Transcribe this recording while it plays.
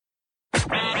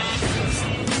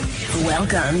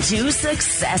Welcome to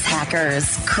Success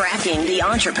Hackers, Cracking the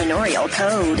Entrepreneurial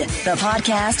Code, the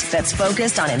podcast that's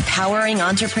focused on empowering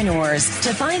entrepreneurs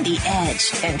to find the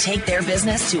edge and take their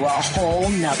business to a whole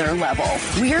nother level.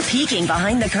 We're peeking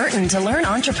behind the curtain to learn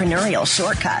entrepreneurial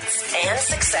shortcuts and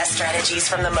success strategies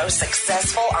from the most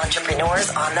successful entrepreneurs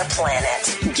on the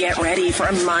planet. Get ready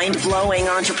for mind-blowing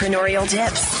entrepreneurial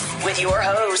tips with your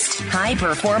host,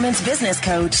 high-performance business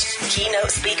coach,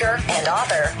 keynote speaker, and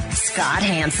author, Scott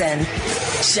Hanson.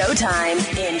 Showtime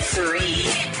in 3, 2,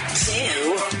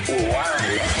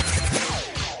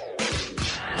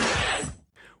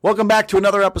 1. Welcome back to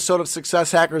another episode of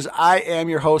Success Hackers. I am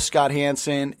your host, Scott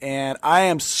Hanson, and I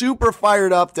am super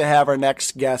fired up to have our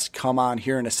next guest come on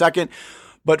here in a second.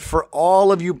 But for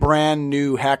all of you brand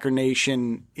new Hacker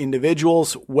Nation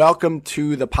individuals, welcome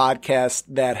to the podcast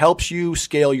that helps you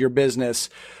scale your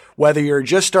business. Whether you're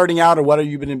just starting out or whether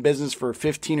you've been in business for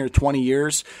 15 or 20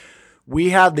 years,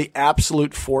 we have the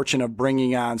absolute fortune of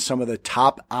bringing on some of the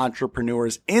top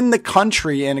entrepreneurs in the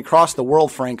country and across the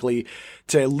world, frankly,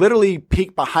 to literally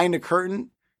peek behind the curtain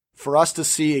for us to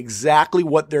see exactly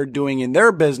what they're doing in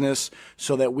their business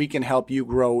so that we can help you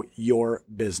grow your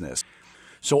business.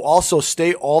 So also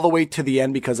stay all the way to the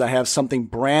end because I have something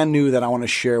brand new that I want to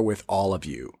share with all of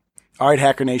you. All right,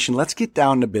 Hacker Nation, let's get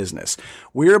down to business.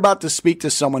 We're about to speak to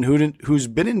someone who's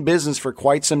been in business for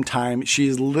quite some time.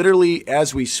 She's literally,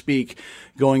 as we speak,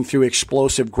 going through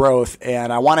explosive growth,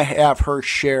 and I want to have her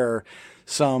share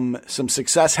some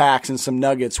success hacks and some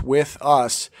nuggets with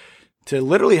us to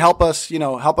literally help us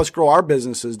grow our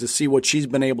businesses, to see what she's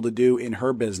been able to do in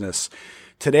her business.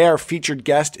 Today, our featured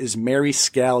guest is Mary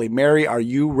Scally. Mary, are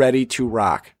you ready to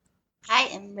rock? I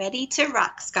am ready to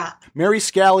rock, Scott. Mary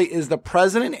Scally is the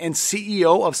president and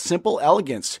CEO of Simple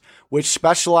Elegance, which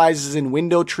specializes in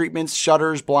window treatments,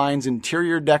 shutters, blinds,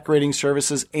 interior decorating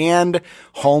services, and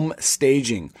home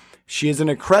staging. She is an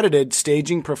accredited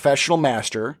staging professional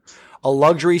master, a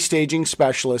luxury staging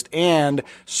specialist, and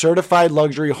certified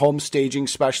luxury home staging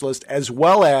specialist, as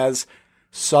well as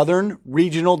Southern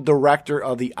Regional Director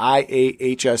of the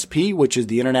IAHSP, which is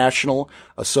the International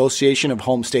Association of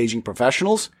Home Staging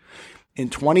Professionals. In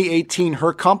 2018,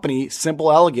 her company,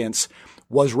 Simple Elegance,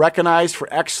 was recognized for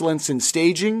excellence in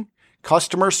staging,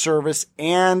 customer service,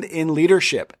 and in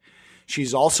leadership.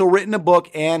 She's also written a book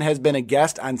and has been a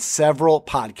guest on several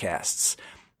podcasts.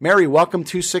 Mary, welcome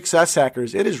to Success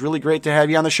Hackers. It is really great to have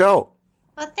you on the show.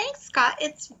 Well, thanks, Scott.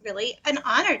 It's really an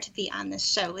honor to be on this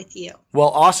show with you. Well,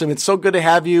 awesome. It's so good to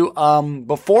have you.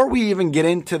 Before we even get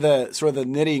into the sort of the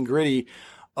nitty and gritty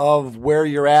of where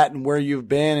you're at and where you've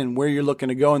been and where you're looking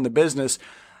to go in the business,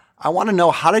 I want to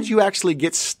know, how did you actually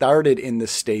get started in the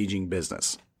staging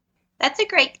business? That's a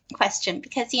great question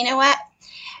because you know what?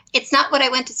 It's not what I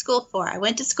went to school for. I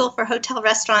went to school for hotel,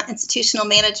 restaurant, institutional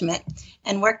management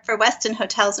and worked for Westin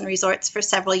Hotels and Resorts for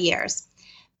several years.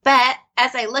 But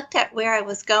as I looked at where I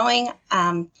was going,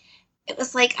 it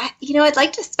was like, I'd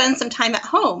like to spend some time at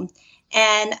home.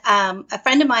 And a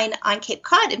friend of mine on Cape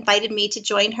Cod invited me to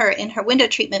join her in her window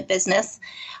treatment business.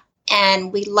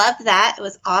 And we loved that. It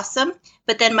was awesome.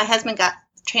 But then my husband got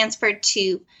transferred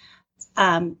to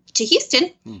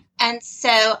Houston. And so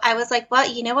I was like, well,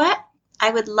 you know what? I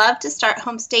would love to start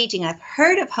home staging. I've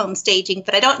heard of home staging,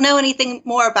 but I don't know anything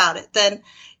more about it than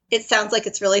it sounds like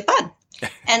it's really fun.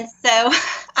 And so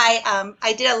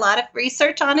I did a lot of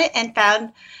research on it and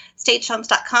found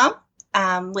stagehomes.com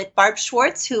with Barb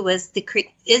Schwartz, who is the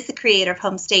creator of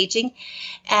home staging.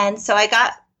 And so I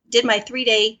did my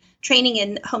 3-day training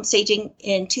in home staging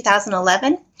in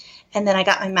 2011. And then I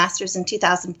got my master's in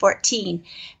 2014.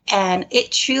 And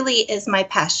it truly is my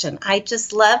passion. I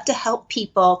just love to help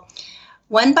people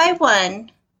one by one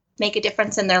make a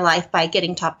difference in their life by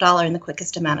getting top dollar in the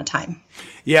quickest amount of time.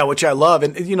 Yeah, which I love.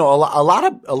 And a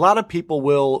lot of people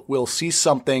will see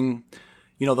something,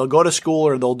 they'll go to school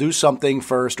or they'll do something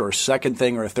first or a second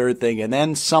thing or a third thing, and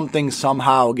then something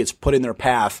somehow gets put in their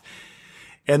path.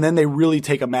 And then they really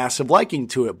take a massive liking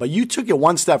to it. But you took it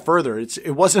one step further.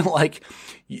 It wasn't like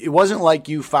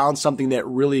you found something that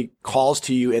really calls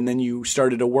to you and then you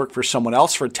started to work for someone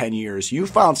else for 10 years. You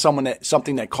found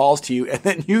something that calls to you, and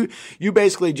then you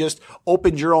basically just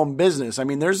opened your own business. I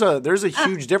mean, there's a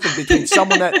huge difference between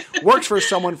someone that works for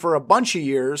someone for a bunch of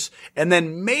years and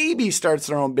then maybe starts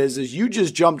their own business. You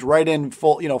just jumped right in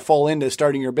full into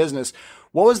starting your business.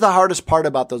 What was the hardest part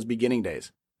about those beginning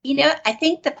days? I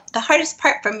think the hardest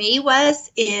part for me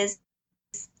is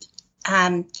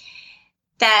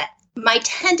that my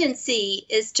tendency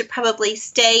is to probably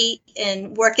stay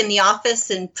and work in the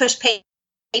office and push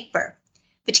paper.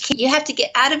 But you have to get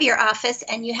out of your office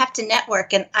and you have to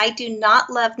network. And I do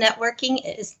not love networking.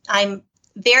 I'm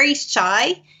very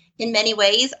shy in many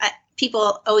ways.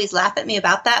 People always laugh at me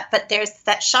about that, but there's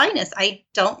that shyness. I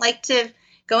don't like to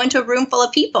go into a room full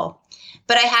of people,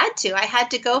 but I had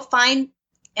to go find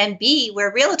and be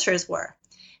where realtors were.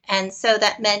 And so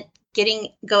that meant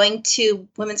going to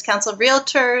Women's Council of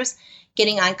Realtors,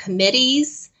 getting on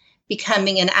committees,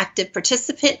 becoming an active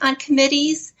participant on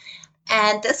committees.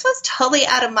 And this was totally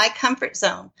out of my comfort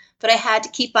zone, but I had to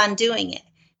keep on doing it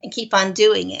and keep on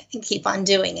doing it and keep on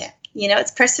doing it. You know,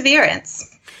 it's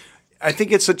perseverance. I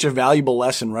think it's such a valuable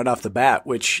lesson right off the bat,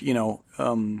 which,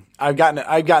 I've gotten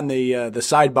the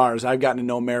sidebars. I've gotten to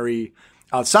know Mary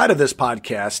outside of this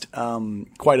podcast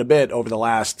quite a bit over the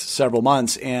last several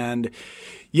months. And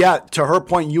yeah, to her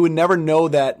point, you would never know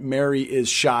that Mary is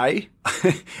shy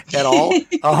at all.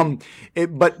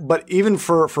 But even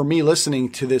for me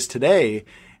listening to this today,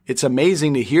 it's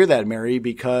amazing to hear that, Mary,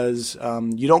 because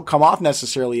you don't come off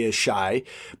necessarily as shy,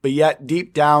 but yet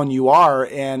deep down you are.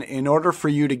 And in order for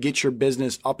you to get your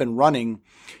business up and running,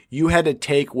 you had to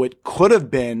take what could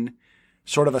have been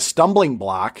sort of a stumbling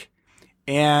block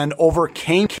and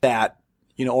overcame that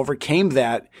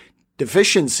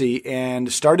deficiency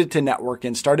and started to network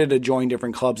and started to join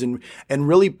different clubs and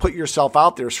really put yourself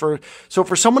out there. So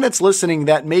for someone that's listening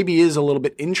that maybe is a little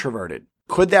bit introverted,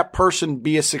 could that person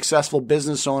be a successful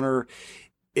business owner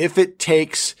if it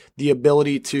takes the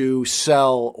ability to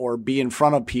sell or be in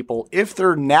front of people if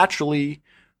they're naturally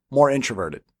more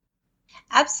introverted?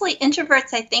 Absolutely.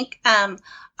 Introverts, I think,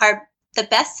 are the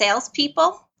best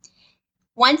salespeople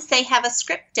once they have a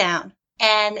script down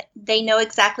and they know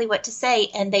exactly what to say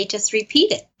and they just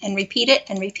repeat it and repeat it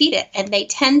and repeat it. And they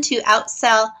tend to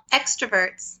outsell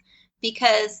extroverts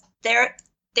because they're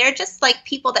just like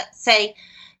people that say,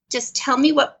 just tell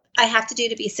me what I have to do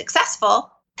to be successful.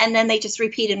 And then they just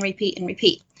repeat and repeat and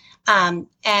repeat. And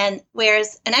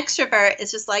whereas an extrovert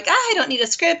is just like, I don't need a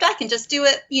script. I can just do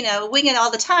it, wing it all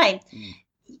the time.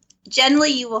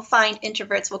 Generally, you will find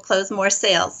introverts will close more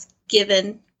sales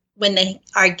when they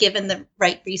are given the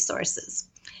right resources.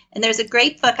 And there's a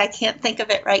great book. I can't think of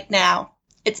it right now.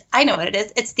 I know what it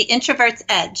is. It's The Introvert's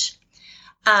Edge.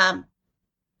 And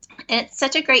it's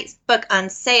such a great book on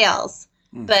sales.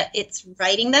 But it's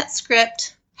writing that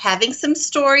script, having some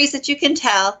stories that you can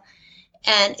tell,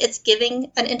 and it's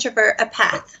giving an introvert a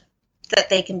path that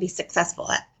they can be successful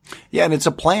at. Yeah, and it's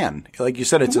a plan. Like you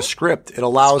said, it's a script. It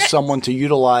allows someone to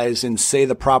utilize and say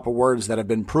the proper words that have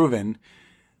been proven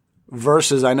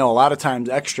versus, I know a lot of times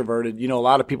extroverted, a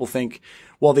lot of people think,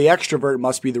 well, the extrovert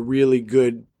must be the really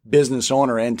good business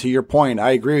owner. And to your point,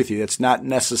 I agree with you. That's not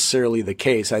necessarily the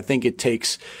case. I think it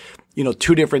takes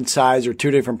two different sides or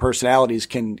two different personalities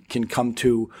can come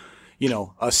to,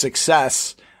 a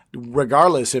success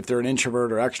regardless if they're an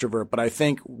introvert or extrovert. But I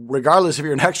think regardless if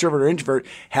you're an extrovert or introvert,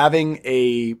 having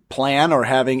a plan or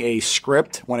having a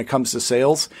script when it comes to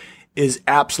sales is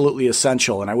absolutely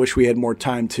essential. And I wish we had more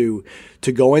time to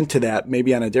go into that.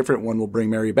 Maybe on a different one, we'll bring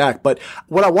Mary back. But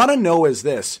what I want to know is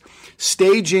this: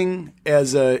 staging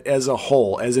as a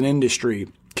whole, as an industry,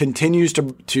 continues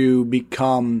to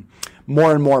become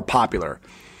more and more popular.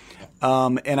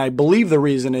 And I believe the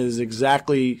reason is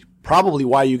exactly probably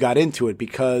why you got into it,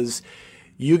 because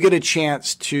you get a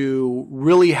chance to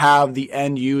really have the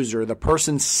end user, the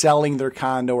person selling their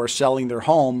condo or selling their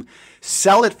home,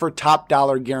 sell it for top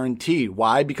dollar guaranteed.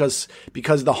 Why? Because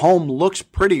the home looks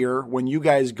prettier when you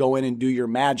guys go in and do your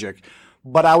magic.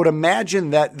 But I would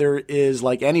imagine that there is,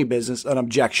 like any business, an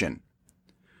objection.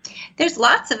 There's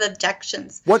lots of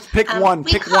objections. Pick one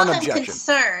Concerns,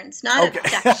 objection. not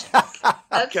objections.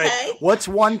 Okay. What's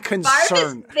one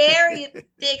concern? Barb is very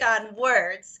big on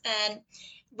words. And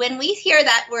when we hear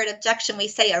that word objection, we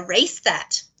say erase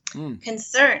that.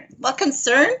 Concern. Well,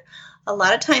 concern, a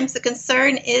lot of times the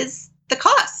concern is the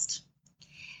cost.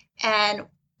 And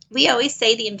we always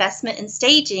say the investment in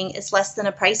staging is less than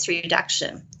a price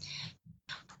reduction.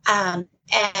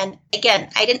 And again,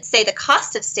 I didn't say the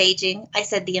cost of staging. I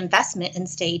said the investment in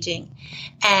staging.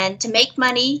 And to make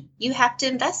money, you have to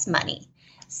invest money.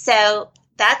 So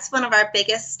that's one of our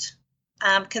biggest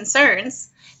concerns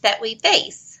that we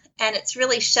face. And it's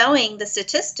really showing the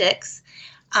statistics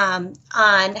on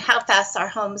how fast our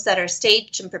homes that are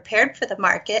staged and prepared for the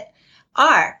market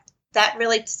are. That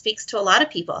really speaks to a lot of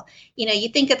people. You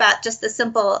think about just the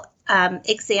simple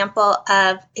example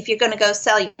of if you're going to go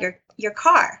sell your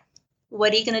car.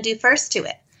 What are you going to do first to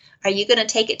it? Are you going to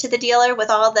take it to the dealer with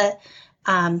all the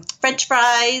French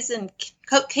fries and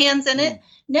Coke cans in it?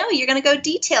 No, you're going to go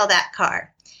detail that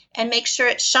car and make sure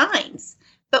it shines.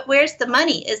 But where's the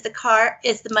money? Is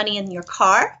the money in your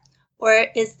car, or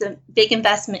is the big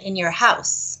investment in your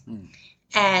house?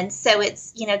 And so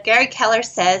it's, Gary Keller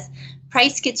says,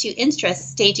 price gets you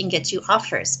interest, staging gets you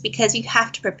offers, because you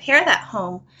have to prepare that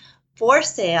home for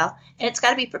sale, and it's got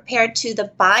to be prepared to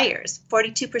the buyers.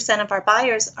 42% of our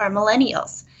buyers are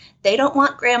millennials. They don't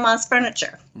want grandma's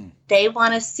furniture. They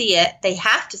want to see it. They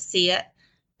have to see it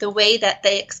the way that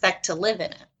they expect to live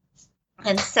in it.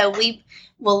 And so we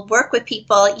will work with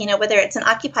people, whether it's an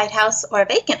occupied house or a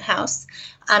vacant house.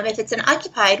 If it's an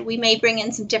occupied, we may bring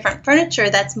in some different furniture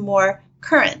that's more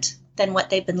current than what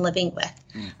they've been living with.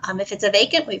 If it's a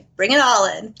vacant, we bring it all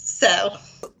in. So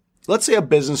let's say a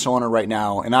business owner right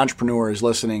now, an entrepreneur, is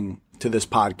listening to this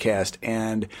podcast,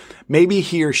 and maybe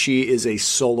he or she is a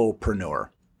solopreneur.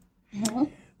 Mm-hmm.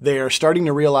 They are starting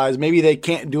to realize maybe they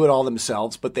can't do it all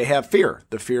themselves, but they have fear.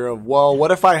 The fear of, well,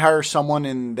 what if I hire someone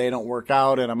and they don't work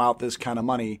out and I'm out this kind of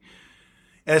money?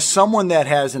 As someone that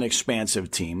has an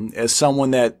expansive team, as someone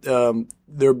that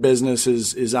their business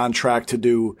is on track to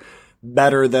do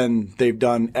better than they've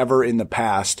done ever in the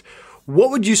past,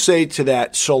 what would you say to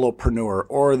that solopreneur,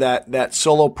 or that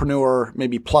solopreneur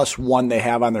maybe plus one they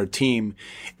have on their team,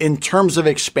 in terms of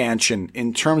expansion,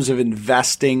 in terms of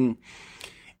investing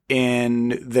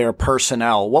in their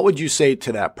personnel? What would you say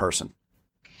to that person?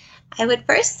 I would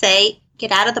first say,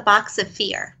 get out of the box of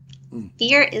fear.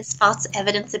 Fear is false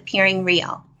evidence appearing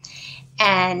real.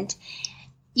 And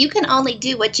you can only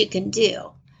do what you can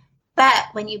do. But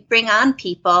when you bring on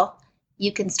people,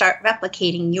 you can start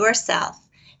replicating yourself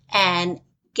and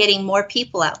getting more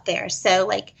people out there.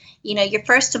 So your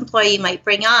first employee you might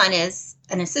bring on is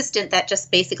an assistant that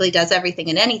just basically does everything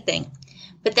and anything.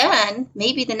 But then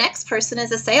maybe the next person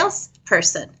is a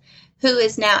salesperson who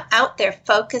is now out there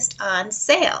focused on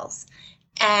sales.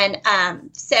 And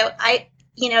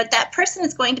that person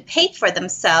is going to pay for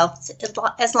themselves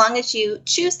as long as you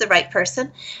choose the right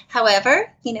person.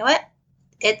 However, you know what?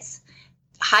 It's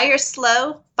hire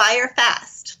slow, fire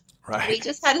fast. Right. We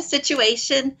just had a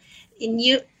situation, and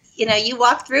you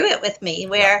walked through it with me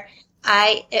where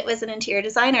it was an interior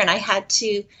designer, and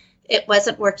it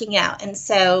wasn't working out. And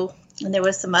there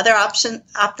was some other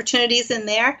opportunities in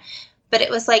there, but it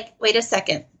was like, wait a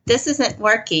second, this isn't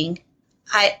working.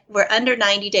 We're under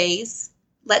 90 days.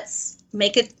 Let's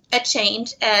make a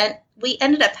change. And we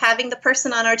ended up having the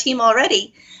person on our team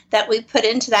already that we put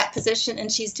into that position,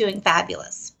 and she's doing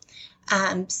fabulous.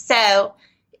 So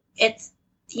it's,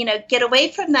 get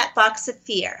away from that box of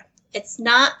fear. It's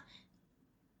not,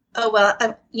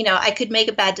 I could make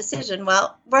a bad decision.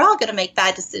 Well, we're all going to make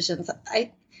bad decisions.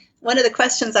 One of the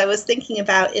questions I was thinking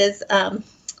about is,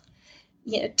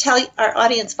 tell our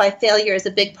audience why failure is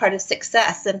a big part of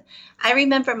success. And I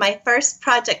remember my first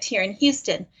project here in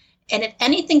Houston, and if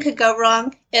anything could go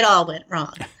wrong, it all went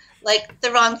wrong. Like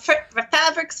the wrong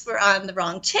fabrics were on the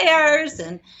wrong chairs,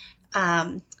 and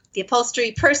the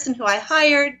upholstery person who I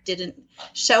hired didn't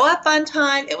show up on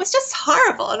time. It was just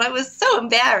horrible, and I was so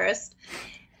embarrassed.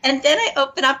 And then I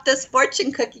open up this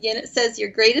fortune cookie, and it says your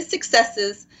greatest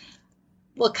successes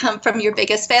will come from your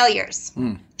biggest failures.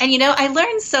 And, I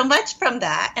learned so much from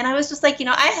that. And I was just like,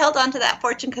 I held on to that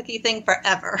fortune cookie thing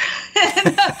forever.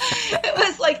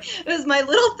 It was my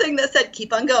little thing that said,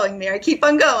 keep on going, Mary, keep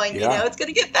on going. Yeah. It's going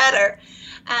to get better.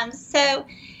 So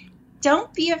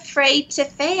don't be afraid to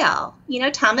fail.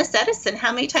 Thomas Edison,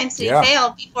 how many times did he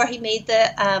fail before he made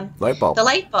the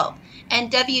light bulb?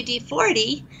 And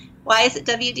WD-40, why is it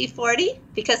WD-40?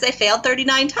 Because they failed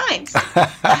 39 times.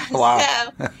 Wow.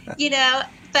 So,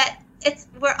 but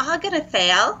we're all going to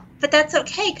fail, but that's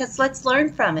okay, because let's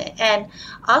learn from it. And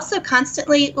also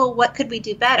constantly, well, what could we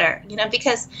do better?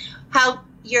 Because how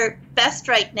you're best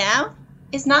right now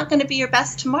is not going to be your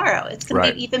best tomorrow. It's going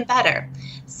to be even better.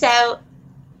 So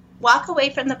walk away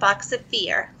from the box of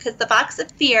fear, because the box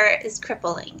of fear is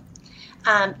crippling.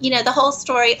 The whole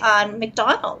story on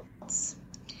McDonald's.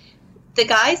 The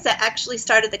guys that actually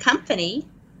started the company,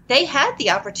 they had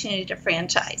the opportunity to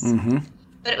franchise. Mm-hmm.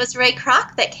 But it was Ray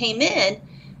Kroc that came in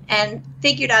and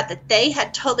figured out that they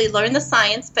had totally learned the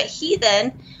science, but he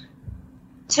then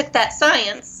took that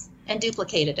science and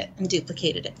duplicated it and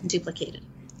duplicated it and duplicated it.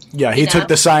 Yeah, he took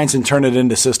the science and turned it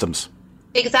into systems.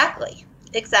 Exactly.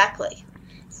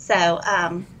 So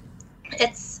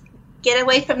it's get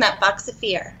away from that box of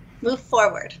fear. Move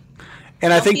forward.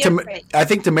 And I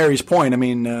think to Mary's point,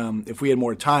 if we had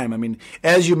more time,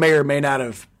 as you may or may not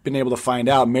have been able to find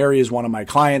out, Mary is one of my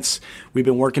clients. We've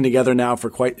been working together now for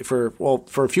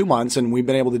a few months, and we've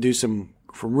been able to do some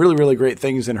really, really great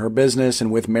things in her business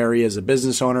and with Mary as a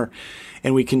business owner.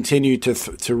 And we continue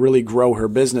to really grow her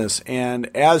business.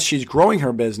 And as she's growing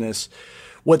her business,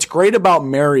 what's great about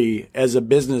Mary as a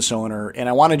business owner, and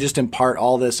I want to just impart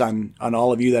all this on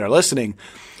all of you that are listening,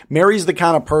 Mary's the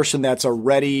kind of person that's a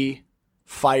ready,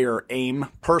 fire aim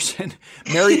person.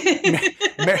 Mary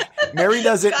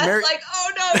doesn't. Scott's like,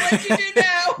 oh no, what'd you do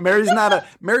now?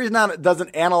 Mary's not doesn't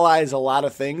analyze a lot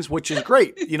of things, which is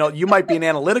great. You know, you might be an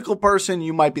analytical person.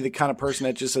 You might be the kind of person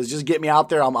that just says, just get me out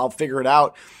there. I'll figure it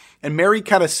out. And Mary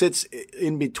kind of sits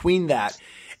in between that.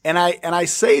 And I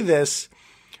say this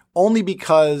only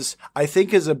because I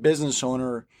think as a business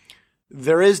owner,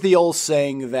 there is the old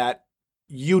saying that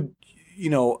you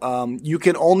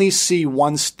can only see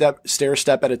one stair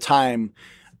step at a time,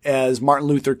 as Martin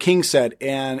Luther King said.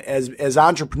 And as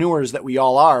entrepreneurs that we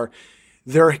all are,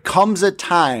 there comes a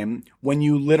time when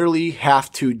you literally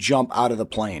have to jump out of the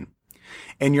plane.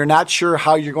 And you're not sure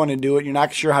how you're going to do it. You're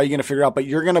not sure how you're going to figure it out, but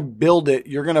you're going to build it.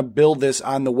 You're going to build this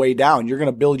on the way down. You're going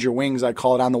to build your wings, I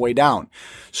call it, on the way down.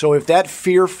 So if that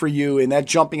fear for you and that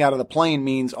jumping out of the plane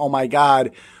means, oh my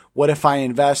God, what if I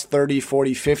invest 30,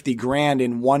 40, 50 grand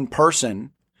in one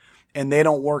person and they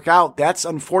don't work out? That's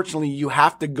unfortunately, you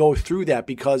have to go through that,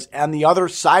 because on the other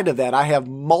side of that, I have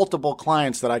multiple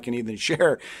clients that I can even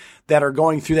share that are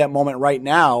going through that moment right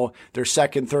now, their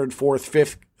second, third, fourth,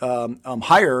 fifth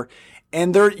hire.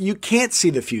 And you can't see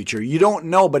the future. You don't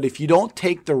know. But if you don't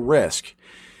take the risk,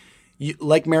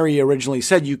 like Mary originally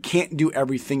said, you can't do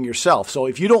everything yourself. So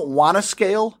if you don't want to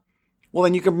scale, well,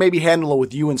 then you can maybe handle it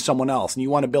with you and someone else, and you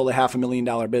want to build a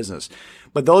 $500,000 business.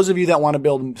 But those of you that want to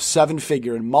build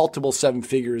seven-figure and multiple seven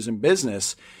figures in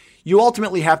business, you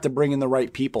ultimately have to bring in the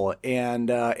right people. And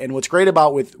what's great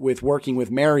about with working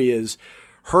with Mary is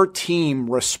her team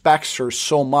respects her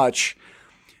so much.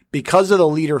 Because of the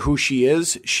leader who she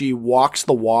is, she walks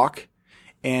the walk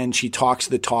and she talks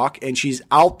the talk, and she's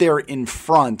out there in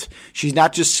front. She's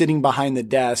not just sitting behind the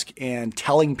desk and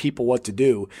telling people what to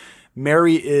do.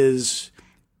 Mary is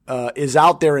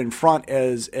out there in front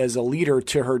as a leader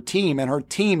to her team, and her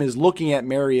team is looking at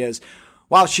Mary as,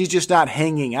 wow, she's just not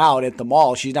hanging out at the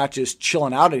mall. She's not just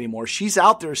chilling out anymore. She's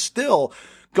out there still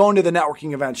going to the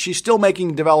networking events. She's still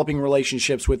developing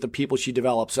relationships with the people she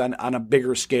develops on a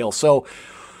bigger scale. So,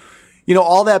 you know,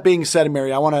 all that being said,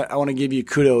 Mary, I want to give you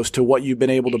kudos to what you've been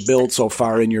able to build so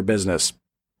far in your business.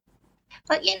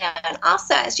 But, you know, and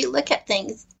also as you look at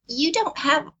things, you don't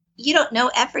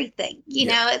know everything. You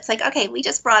know, it's like, okay, we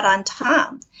just brought on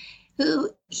Tom,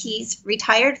 who he's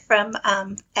retired from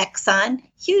Exxon,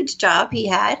 huge job he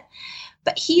had,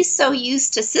 but he's so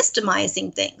used to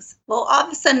systemizing things. Well, all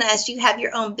of a sudden, as you have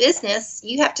your own business,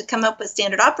 you have to come up with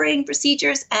standard operating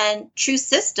procedures and true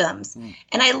systems.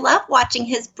 And I love watching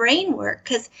his brain work,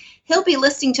 because he'll be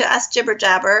listening to us jibber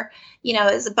jabber, you know,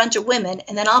 as a bunch of women.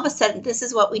 And then all of a sudden, this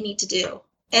is what we need to do.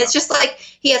 And it's just like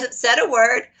he hasn't said a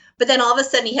word, but then all of a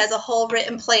sudden he has a whole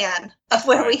written plan of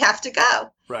where we have to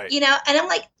go. Right. You know, and I'm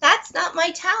like, that's not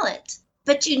my talent.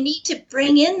 But you need to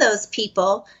bring in those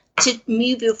people to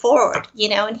move you forward, you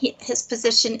know, and his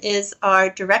position is our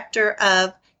director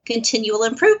of continual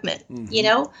improvement. You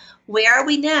know, where are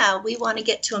we now? We want to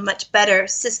get to a much better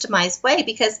systemized way,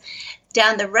 because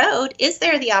down the road, is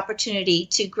there the opportunity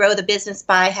to grow the business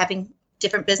by having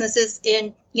different businesses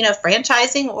in, you know,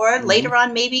 franchising, or later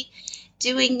on maybe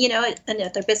doing, you know,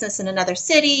 another business in another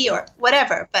city or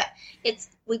whatever. But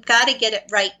we've got to get it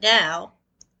right now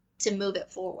to move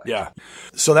it forward. Yeah.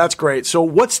 So that's great. So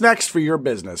what's next for your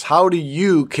business? How do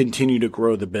you continue to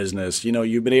grow the business? You know,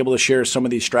 you've been able to share some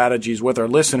of these strategies with our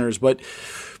listeners, but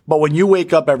when you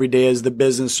wake up every day as the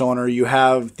business owner, you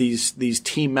have these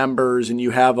team members and you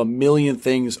have a million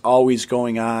things always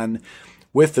going on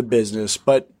with the business.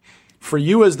 But for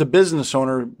you as the business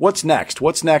owner, what's next?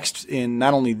 What's next in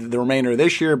not only the remainder of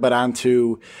this year, but on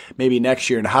to maybe next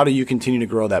year? And how do you continue to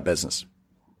grow that business?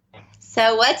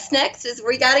 So what's next is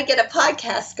we got to get a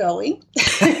podcast going.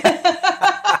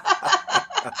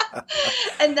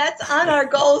 And that's on our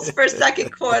goals for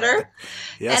second quarter.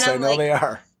 Yes, I know they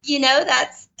are. You know,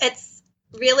 it's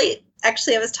really,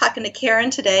 actually, I was talking to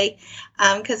Karen today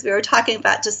because we were talking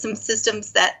about just some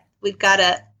systems that we've got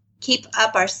to keep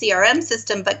up our CRM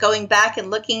system, but going back and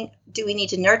looking, do we need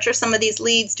to nurture some of these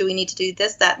leads? Do we need to do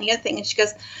this, that, and the other thing? And she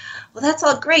goes, well, that's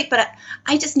all great, but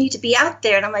I just need to be out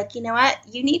there. And I'm like, you know what?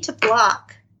 You need to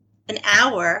block an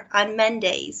hour on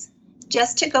Mondays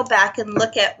just to go back and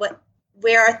look at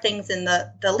where are things in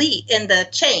the lead, in the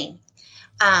chain.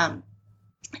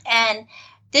 And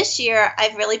this year,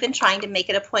 I've really been trying to make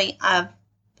it a point of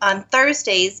on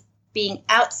Thursdays being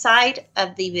outside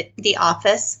of the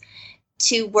office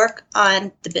to work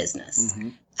on the business.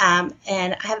 And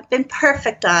I haven't been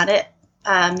perfect on it.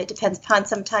 It depends upon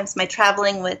sometimes my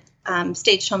traveling with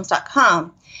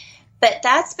stagehomes.com. But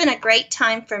that's been a great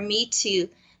time for me to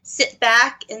sit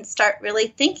back and start really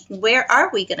thinking, where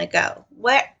are we going to go?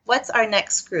 What's our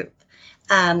next group?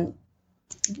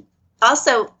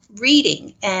 also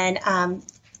reading and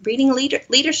reading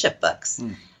leadership books,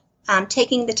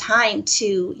 taking the time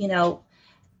to,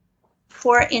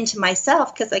 pour into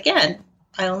myself. Because again,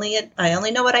 I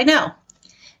only know what I know.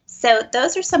 So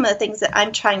those are some of the things that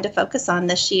I'm trying to focus on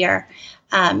this year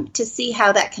to see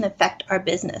how that can affect our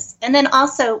business. And then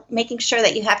also making sure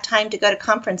that you have time to go to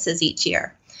conferences each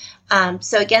year.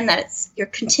 So again, you're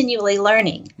continually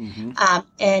learning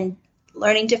and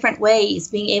learning different ways,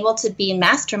 being able to be in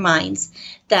masterminds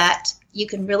that you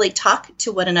can really talk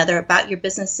to one another about your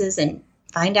businesses and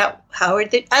find out how are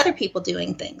the other people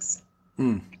doing things.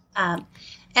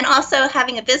 And also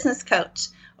having a business coach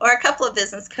or a couple of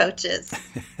business coaches,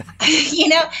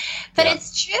 but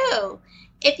it's true.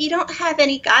 If you don't have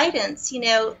any guidance,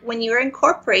 when you're in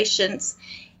corporations,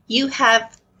 you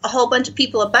have a whole bunch of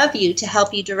people above you to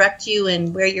help you direct you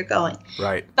in where you're going.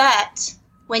 Right. But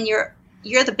when you're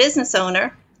the business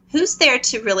owner, who's there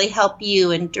to really help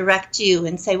you and direct you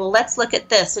and say, well, let's look at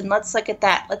this and let's look at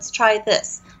that. Let's try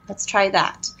this. Let's try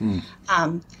that.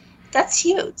 That's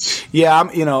huge. Yeah,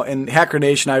 in Hacker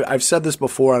Nation, I've said this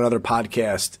before on other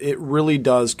podcasts. It really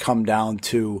does come down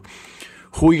to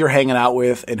who you're hanging out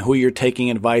with and who you're taking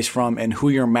advice from and who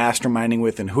you're masterminding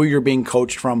with and who you're being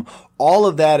coached from. All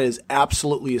of that is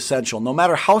absolutely essential. No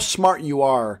matter how smart you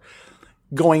are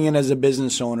going in as a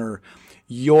business owner,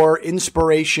 your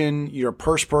inspiration, your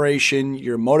perspiration,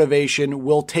 your motivation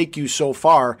will take you so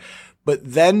far. But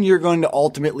then you're going to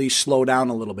ultimately slow down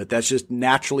a little bit. That's just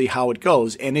naturally how it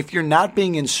goes. And if you're not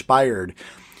being inspired,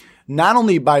 not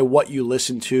only by what you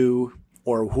listen to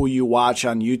or who you watch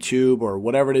on YouTube or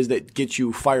whatever it is that gets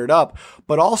you fired up,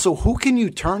 but also who can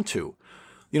you turn to?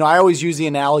 I always use the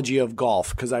analogy of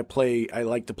golf because I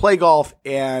like to play golf.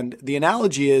 And the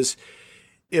analogy is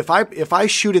if I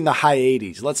shoot in the high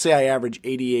 80s, let's say I average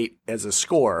 88 as a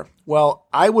score, well,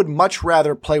 I would much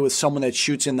rather play with someone that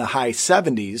shoots in the high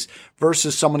 70s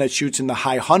versus someone that shoots in the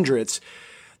high hundreds,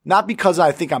 not because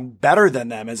I think I'm better than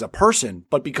them as a person,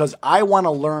 but because I want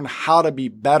to learn how to be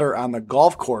better on the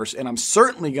golf course. And I'm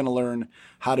certainly going to learn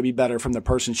how to be better from the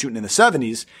person shooting in the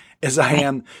 70s as I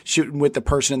am shooting with the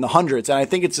person in the hundreds. And I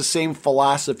think it's the same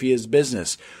philosophy as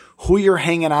business. Who you're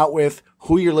hanging out with,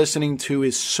 who you're listening to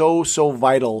is so, so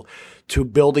vital to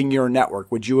building your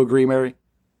network. Would you agree, Mary?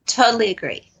 Totally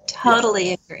agree.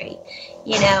 Agree.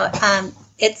 In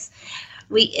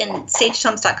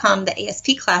SageHomes.com, the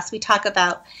ASP class, we talk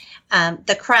about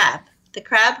the crab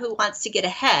who wants to get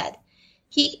ahead.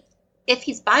 If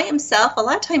he's by himself, a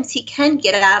lot of times he can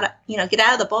get out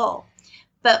of the bowl.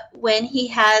 But when he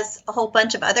has a whole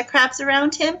bunch of other crabs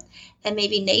around him and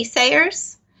maybe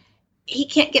naysayers, he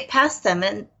can't get past them.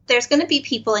 And there's going to be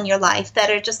people in your life that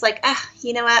are just like,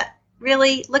 you know what?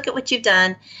 Really, look at what you've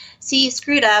done. See, you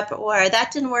screwed up, or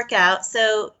that didn't work out.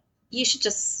 So you should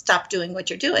just stop doing what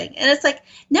you're doing. And it's like,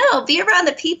 no, be around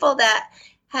the people that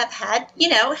have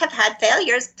had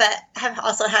failures, but have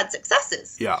also had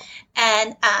successes. Yeah.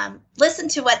 And listen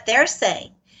to what they're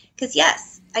saying. Because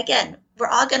yes, again, we're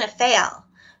all going to fail,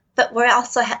 but we're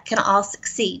also can all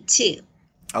succeed too.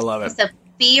 I love it. So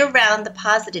be around the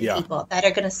positive people that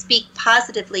are going to speak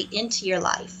positively into your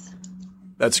life.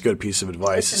 That's a good piece of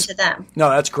advice. Listen to them. No,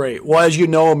 that's great. Well, as you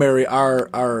know, Mary,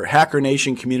 our Hacker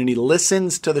Nation community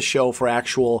listens to the show for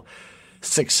actual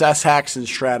success hacks and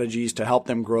strategies to help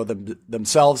them grow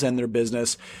themselves and their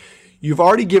business. You've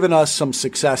already given us some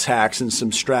success hacks and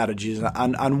some strategies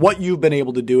on what you've been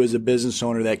able to do as a business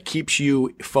owner that keeps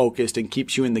you focused and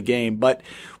keeps you in the game. But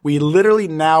we literally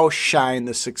now shine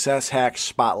the success hack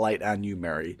spotlight on you,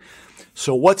 Mary.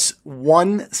 So what's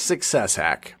one success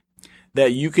hack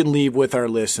that you can leave with our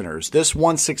listeners? This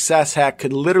one success hack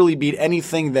could literally be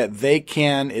anything that they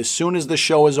can, as soon as the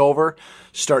show is over,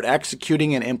 start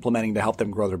executing and implementing to help them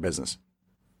grow their business.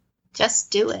 Just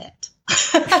do it.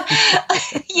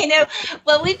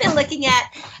 Well, we've been looking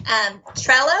at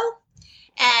Trello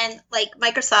and like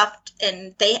Microsoft,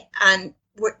 and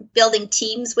we're building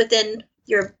teams within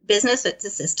your business. It's a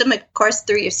system, of course,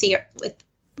 through your with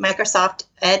Microsoft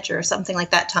Edge or something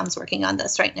like that. Tom's working on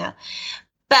this right now.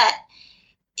 But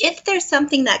if there's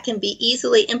something that can be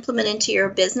easily implemented into your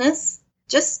business,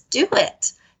 just do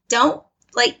it. Don't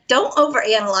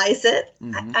overanalyze it.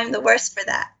 Mm-hmm. I'm the worst for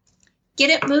that. Get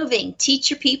it moving. Teach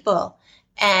your people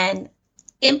and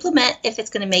implement if it's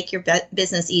going to make your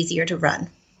business easier to run.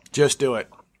 Just do it.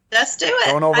 Just do it.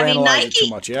 Don't overanalyze it too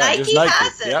much. Yeah, Nike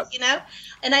has it. Yep.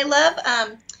 And I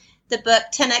love the book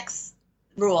 10X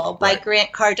Rule by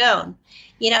Grant Cardone.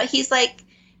 He's like,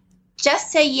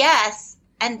 just say yes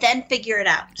and then figure it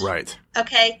out. Right.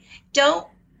 Okay? Don't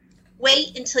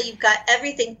wait until you've got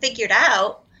everything figured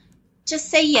out. Just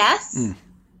say yes, and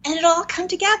it'll all come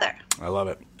together. I love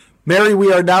it. Mary,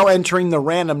 we are now entering the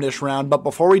randomness round, but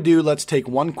before we do, let's take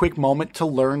one quick moment to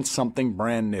learn something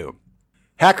brand new.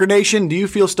 Hacker Nation, do you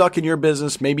feel stuck in your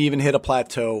business, maybe even hit a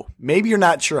plateau? Maybe you're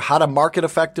not sure how to market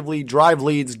effectively, drive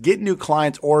leads, get new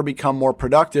clients, or become more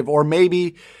productive, or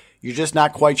maybe you're just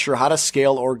not quite sure how to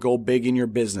scale or go big in your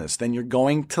business. Then you're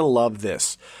going to love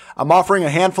this. I'm offering a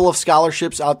handful of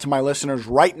scholarships out to my listeners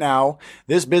right now.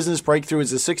 This business breakthrough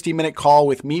is a 60-minute call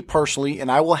with me personally,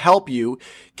 and I will help you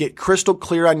get crystal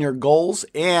clear on your goals,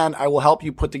 and I will help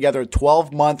you put together a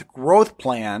 12-month growth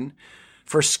plan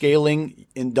for scaling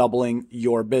and doubling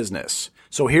your business.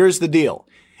 So here's the deal.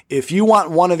 If you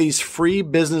want one of these free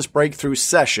business breakthrough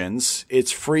sessions,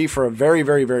 it's free for a very,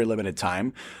 very, very limited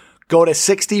time. Go to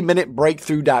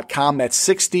 60minutebreakthrough.com. That's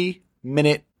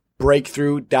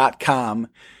 60minutebreakthrough.com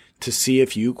to see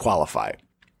if you qualify.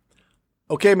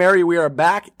 Okay, Mary, we are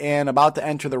back and about to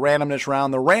enter the randomness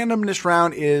round. The randomness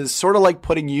round is sort of like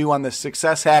putting you on the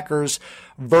Success Hackers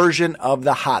version of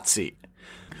the hot seat.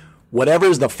 Whatever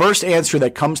is the first answer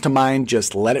that comes to mind,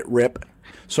 just let it rip.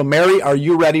 So, Mary, are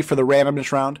you ready for the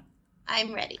randomness round?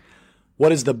 I'm ready.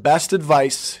 What is the best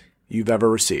advice you've ever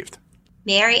received?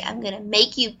 Mary, I'm going to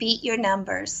make you beat your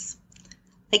numbers.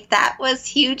 Like, that was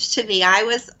huge to me. I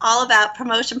was all about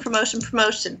promotion, promotion,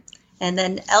 promotion. And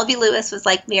then L.B. Lewis was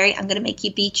like, Mary, I'm going to make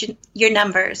you beat your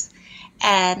numbers.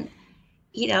 And,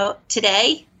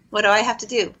 today, what do I have to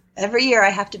do? Every year I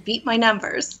have to beat my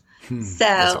numbers.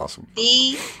 That's awesome.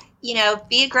 Be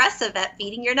aggressive at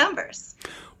beating your numbers.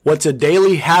 What's a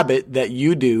daily habit that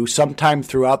you do sometime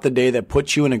throughout the day that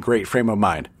puts you in a great frame of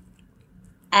mind?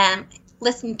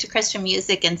 Listen to Christian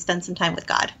music and spend some time with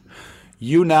God.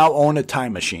 You now own a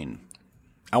time machine.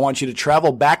 I want you to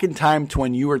travel back in time to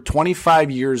when you were 25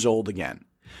 years old again.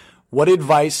 What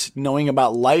advice, knowing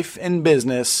about life and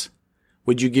business,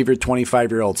 would you give your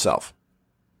 25-year-old self?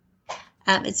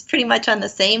 It's pretty much on the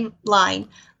same line.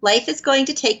 Life is going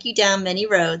to take you down many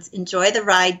roads. Enjoy the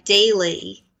ride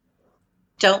daily.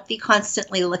 Don't be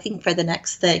constantly looking for the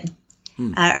next thing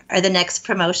or the next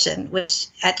promotion, which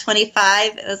at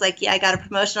 25, it was like, yeah, I got a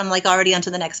promotion. I'm like already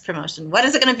onto the next promotion. What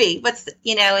is it going to be?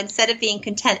 Instead of being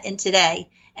content in today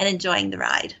and enjoying the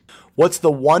ride. What's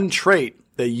the one trait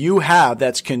that you have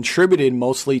that's contributed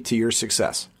mostly to your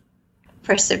success?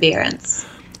 Perseverance.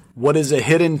 What is a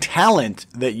hidden talent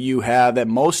that you have that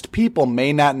most people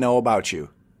may not know about you?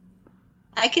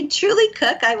 I can truly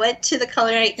cook. I went to the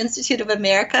Culinary Institute of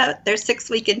America, their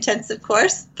 6-week intensive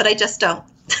course, but I just don't.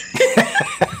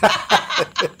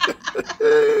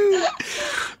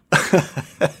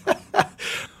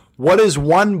 What is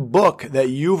one book that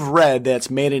you've read that's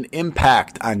made an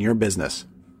impact on your business?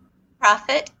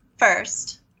 Profit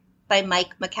First by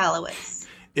Mike Michalowicz.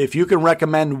 If you can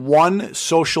recommend one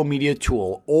social media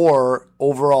tool or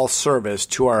overall service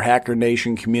to our Hacker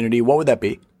Nation community, what would that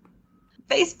be?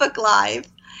 Facebook Live.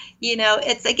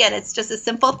 It's just a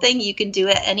simple thing you can do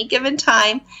at any given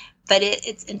time, but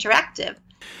it's interactive.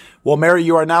 Well, Mary,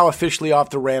 you are now officially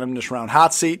off the randomness round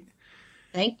hot seat.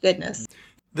 Thank goodness.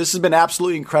 This has been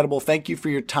absolutely incredible. Thank you for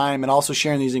your time and also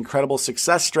sharing these incredible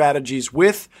success strategies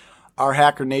with our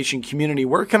Hacker Nation community.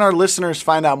 Where can our listeners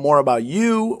find out more about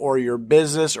you or your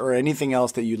business or anything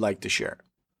else that you'd like to share?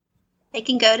 They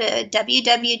can go to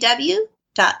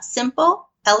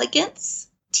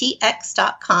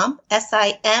www.simpleelegancetx.com,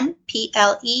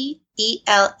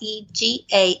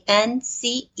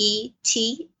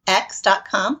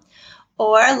 simpleelegancetx.com,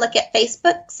 or look at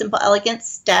Facebook, Simple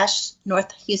Elegance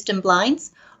North Houston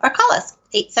Blinds, or call us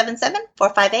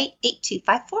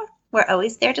 877-458-8254. We're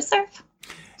always there to serve.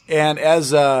 And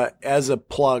as a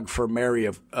plug for Mary,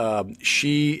 all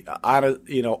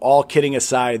kidding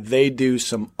aside, they do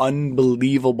some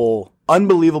unbelievable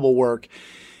work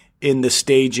in the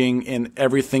staging and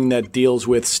everything that deals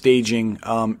with staging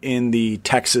in the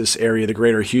Texas area, the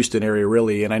greater Houston area,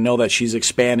 really. And I know that she's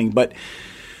expanding, but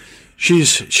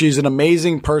she's an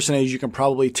amazing person, as you can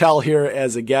probably tell here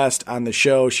as a guest on the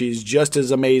show. She's just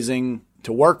as amazing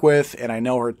to work with, and I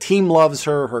know her team loves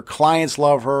her, her clients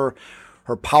love her,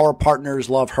 her power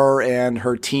partners love her and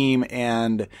her team,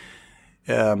 and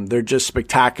they're just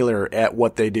spectacular at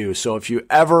what they do. So if you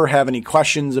ever have any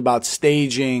questions about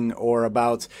staging or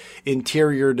about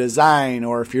interior design,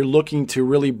 or if you're looking to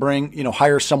really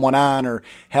hire someone on or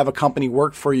have a company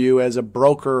work for you as a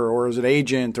broker or as an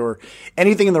agent or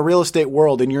anything in the real estate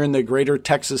world, and you're in the greater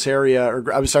Texas area,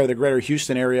 the greater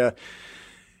Houston area,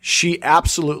 she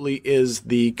absolutely is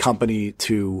the company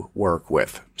to work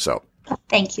with. So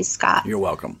thank you, Scott. You're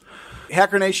welcome.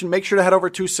 Hacker Nation, make sure to head over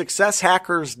to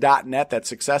successhackers.net.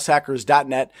 That's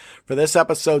successhackers.net for this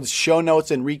episode's show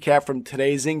notes and recap from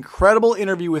today's incredible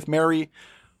interview with Mary.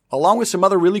 along with some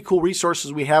other really cool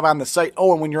resources we have on the site.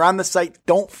 Oh, and when you're on the site,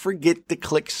 don't forget to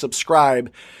click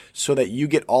subscribe so that you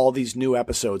get all these new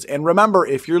episodes. And remember,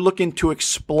 if you're looking to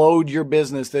explode your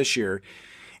business this year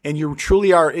and you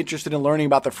truly are interested in learning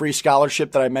about the free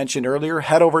scholarship that I mentioned earlier,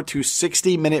 head over to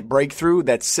 60 Minute Breakthrough.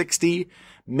 That's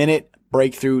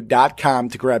 60minutebreakthrough.com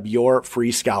to grab your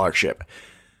free scholarship.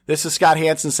 This is Scott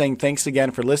Hanson saying thanks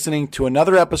again for listening to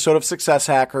another episode of Success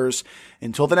Hackers.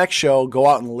 Until the next show, go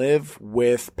out and live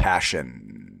with passion.